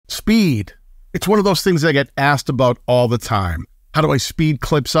Speed. It's one of those things I get asked about all the time. How do I speed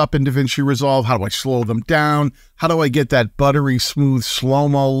clips up in DaVinci Resolve? How do I slow them down? How do I get that buttery smooth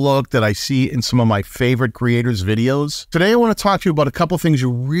slow-mo look that I see in some of my favorite creators' videos? Today I want to talk to you about a couple things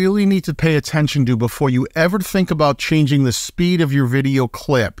you really need to pay attention to before you ever think about changing the speed of your video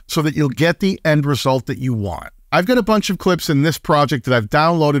clip so that you'll get the end result that you want. I've got a bunch of clips in this project that I've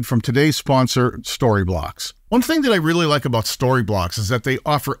downloaded from today's sponsor, Storyblocks. One thing that I really like about Storyblocks is that they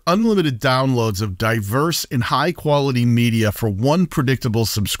offer unlimited downloads of diverse and high-quality media for one predictable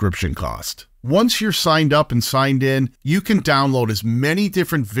subscription cost. Once you're signed up and signed in, you can download as many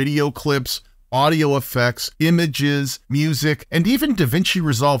different video clips, audio effects, images, music, and even DaVinci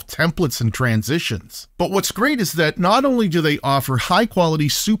Resolve templates and transitions. But what's great is that not only do they offer high-quality,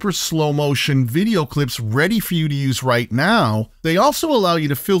 super slow-motion video clips ready for you to use right now, they also allow you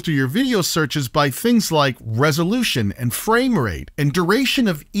to filter your video searches by things like resolution and frame rate and duration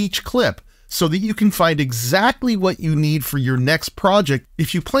of each clip, so that you can find exactly what you need for your next project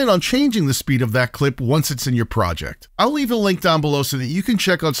if you plan on changing the speed of that clip once it's in your project. I'll leave a link down below so that you can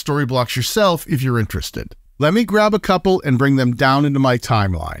check out Storyblocks yourself if you're interested. Let me grab a couple and bring them down into my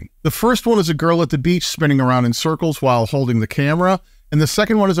timeline. The first one is a girl at the beach spinning around in circles while holding the camera, and the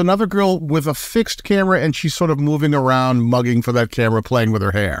second one is another girl with a fixed camera and she's sort of moving around, mugging for that camera, playing with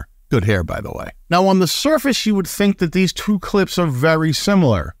her hair. Good hair, by the way. Now, on the surface, you would think that these two clips are very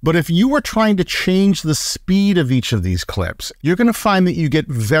similar. But if you were trying to change the speed of each of these clips, you're going to find that you get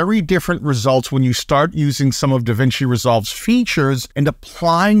very different results when you start using some of DaVinci Resolve's features and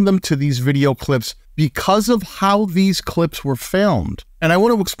applying them to these video clips because of how these clips were filmed. And I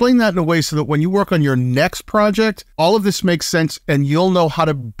want to explain that in a way so that when you work on your next project, all of this makes sense and you'll know how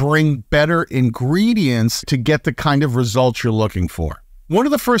to bring better ingredients to get the kind of results you're looking for. One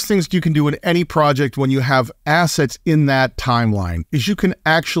of the first things you can do in any project when you have assets in that timeline is you can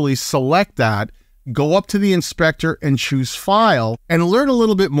actually select that, go up to the inspector and choose File, and learn a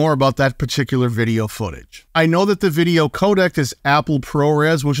little bit more about that particular video footage. I know that the video codec is Apple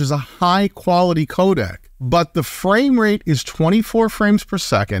ProRes, which is a high-quality codec, but the frame rate is 24 frames per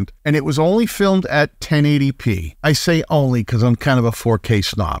second, and it was only filmed at 1080p. I say only because I'm kind of a 4K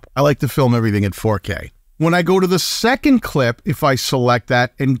snob. I like to film everything at 4K. When I go to the second clip, if I select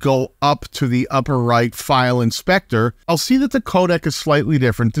that and go up to the upper right File Inspector, I'll see that the codec is slightly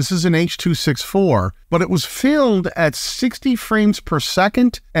different. This is an H.264, but it was filmed at 60 frames per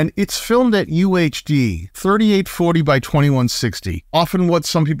second, and it's filmed at UHD, 3840 by 2160, often what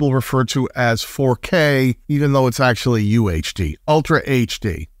some people refer to as 4K, even though it's actually UHD, Ultra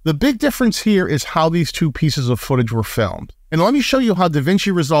HD. The big difference here is how these two pieces of footage were filmed. And let me show you how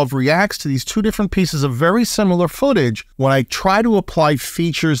DaVinci Resolve reacts to these two different pieces of very similar footage when I try to apply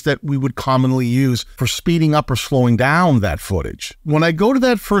features that we would commonly use for speeding up or slowing down that footage. When I go to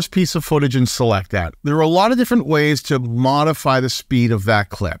that first piece of footage and select that, there are a lot of different ways to modify the speed of that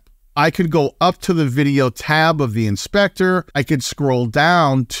clip. I could go up to the video tab of the inspector, I could scroll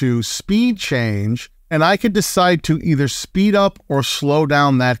down to speed change, and I could decide to either speed up or slow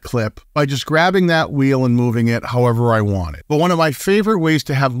down that clip by just grabbing that wheel and moving it however I want it. But one of my favorite ways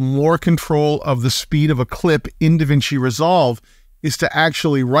to have more control of the speed of a clip in DaVinci Resolve is to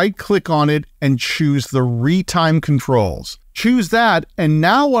actually right-click on it and choose the retime controls. Choose that, and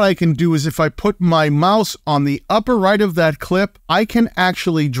now what I can do is if I put my mouse on the upper right of that clip, I can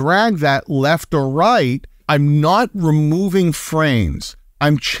actually drag that left or right. I'm not removing frames.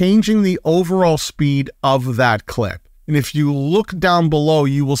 I'm changing the overall speed of that clip. And if you look down below,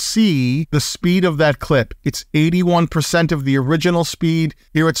 you will see the speed of that clip. It's 81% of the original speed.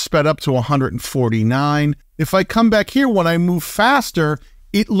 Here it's sped up to 149. If I come back here, when I move faster,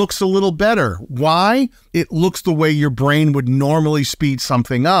 it looks a little better. Why? It looks the way your brain would normally speed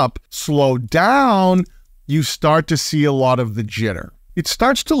something up. Slow down, you start to see a lot of the jitter. It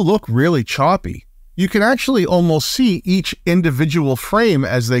starts to look really choppy. You can actually almost see each individual frame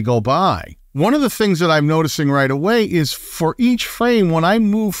as they go by. One of the things that I'm noticing right away is for each frame, when I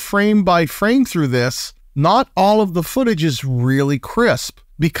move frame by frame through this, not all of the footage is really crisp.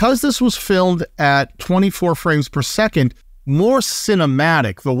 Because this was filmed at 24 frames per second, more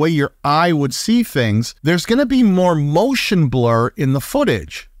cinematic, the way your eye would see things, there's going to be more motion blur in the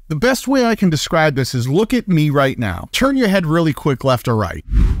footage. The best way I can describe this is look at me right now. Turn your head really quick left or right.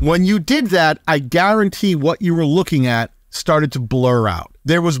 When you did that, I guarantee what you were looking at started to blur out.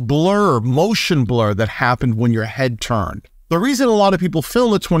 There was blur, motion blur that happened when your head turned. The reason a lot of people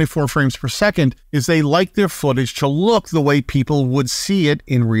film at 24 frames per second is they like their footage to look the way people would see it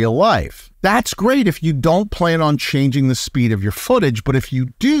in real life. That's great if you don't plan on changing the speed of your footage, but if you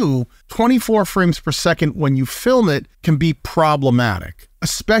do, 24 frames per second when you film it can be problematic,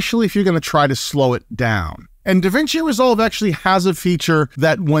 especially if you're going to try to slow it down. And DaVinci Resolve actually has a feature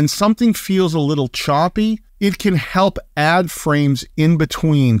that when something feels a little choppy, it can help add frames in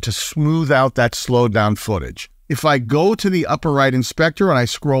between to smooth out that slowed down footage. If I go to the upper right inspector and I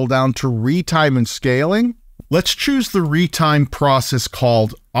scroll down to retime and scaling, let's choose the retime process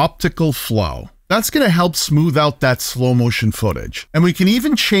called optical flow. That's going to help smooth out that slow motion footage. And we can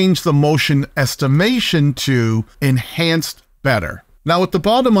even change the motion estimation to enhanced better. Now at the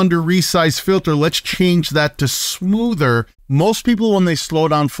bottom under resize filter, let's change that to smoother. Most people, when they slow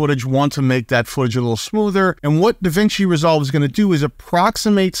down footage, want to make that footage a little smoother. And what DaVinci Resolve is going to do is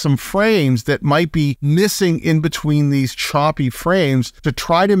approximate some frames that might be missing in between these choppy frames to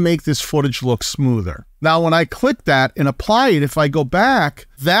try to make this footage look smoother. Now, when I click that and apply it, if I go back,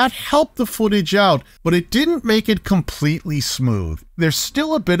 that helped the footage out, but it didn't make it completely smooth. There's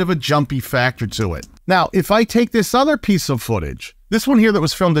still a bit of a jumpy factor to it. Now, if I take this other piece of footage, this one here that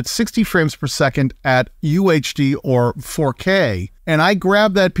was filmed at 60 frames per second at UHD or 4K, and I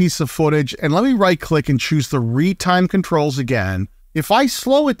grab that piece of footage and let me right click and choose the retime controls again. If I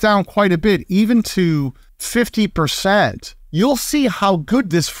slow it down quite a bit, even to 50%, you'll see how good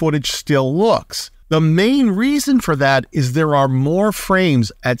this footage still looks. The main reason for that is there are more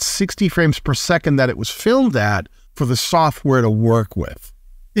frames at 60 frames per second that it was filmed at for the software to work with.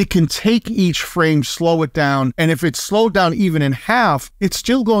 It can take each frame, slow it down, and if it's slowed down even in half, it's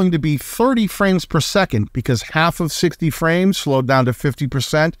still going to be 30 frames per second because half of 60 frames slowed down to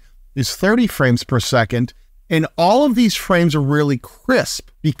 50% is 30 frames per second. And all of these frames are really crisp.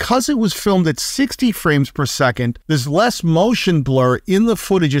 Because it was filmed at 60 frames per second, there's less motion blur in the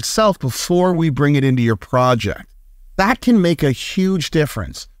footage itself before we bring it into your project. That can make a huge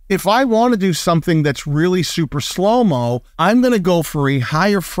difference. If I want to do something that's really super slow-mo, I'm going to go for a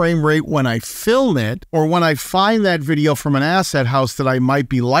higher frame rate when I film it, or when I find that video from an asset house that I might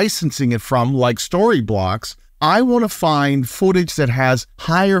be licensing it from, like Storyblocks. I want to find footage that has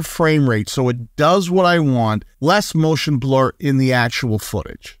higher frame rate so it does what I want, less motion blur in the actual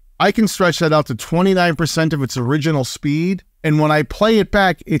footage. I can stretch that out to 29% of its original speed, and when I play it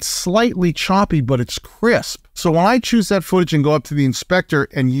back, it's slightly choppy, but it's crisp. So when I choose that footage and go up to the inspector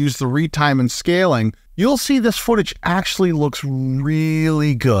and use the retime and scaling, you'll see this footage actually looks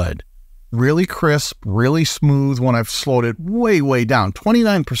really good. Really crisp, really smooth when I've slowed it way, way down,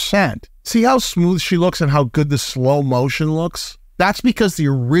 29%. See how smooth she looks and how good the slow motion looks? That's because the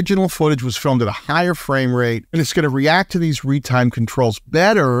original footage was filmed at a higher frame rate, and it's going to react to these retime controls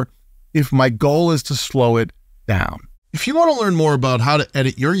better if my goal is to slow it down. If you want to learn more about how to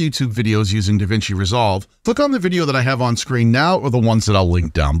edit your YouTube videos using DaVinci Resolve, click on the video that I have on screen now or the ones that I'll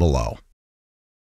link down below.